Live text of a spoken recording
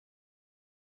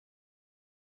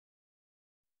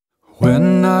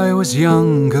When I was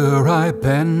younger, I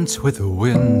bent with the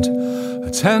wind,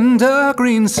 a tender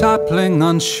green sapling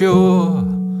unsure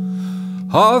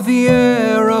of the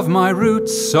air, of my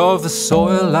roots, of the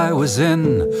soil I was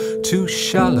in, too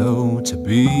shallow to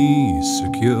be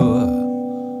secure.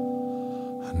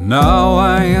 Now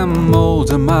I am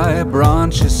older, my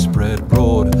branches spread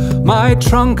broad, my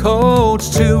trunk holds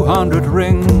 200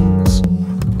 rings.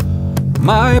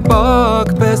 My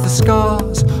bark bears the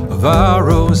scars of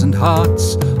arrows and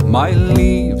hearts, my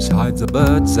leaves hide the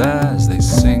birds as they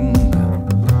sing.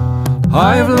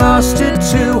 I've lasted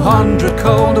 200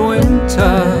 cold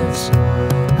winters,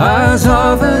 as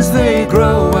others they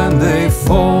grow and they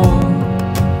fall.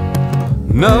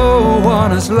 No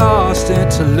one has lasted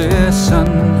to listen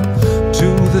to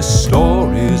the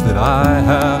stories that I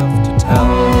have to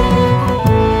tell.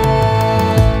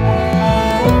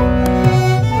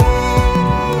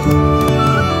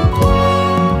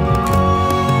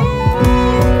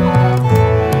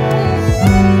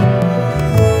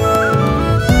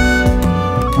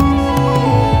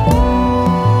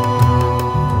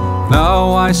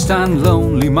 Now I stand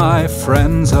lonely, my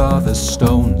friends are the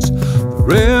stones, the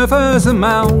rivers, the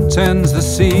mountains, the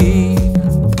sea,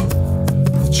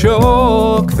 the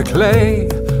chalk, the clay,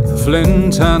 the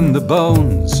flint and the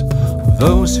bones of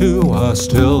those who are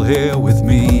still here with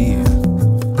me.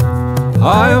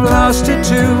 I have lasted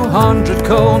 200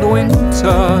 cold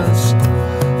winters,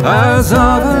 as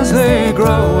others they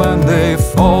grow and they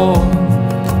fall.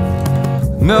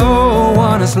 No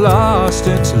one has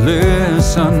lasted to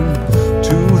listen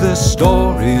to the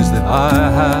stories that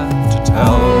I have to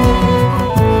tell.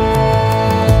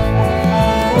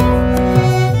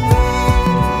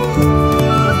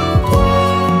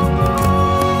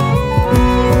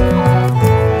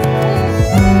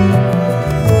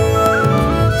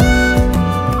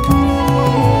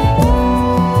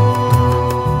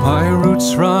 My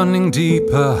roots running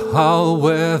deeper, I'll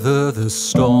weather the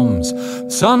storms. The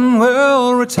sun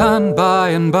will return by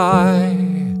and by.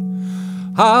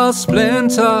 I'll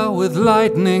splinter with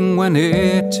lightning when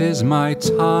it is my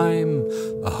time,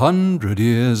 100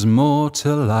 years more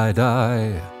till I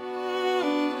die.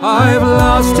 I've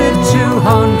lasted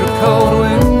 200 cold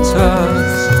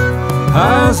winters,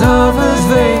 as others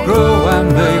they grow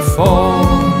and they fall.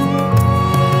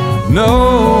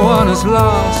 No one has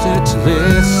lasted to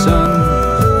listen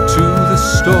to the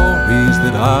stories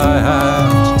that I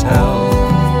have to tell.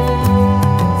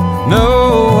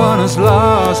 No one has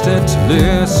lasted to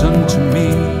listen to me,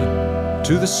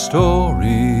 to the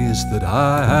stories that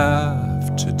I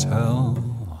have to tell.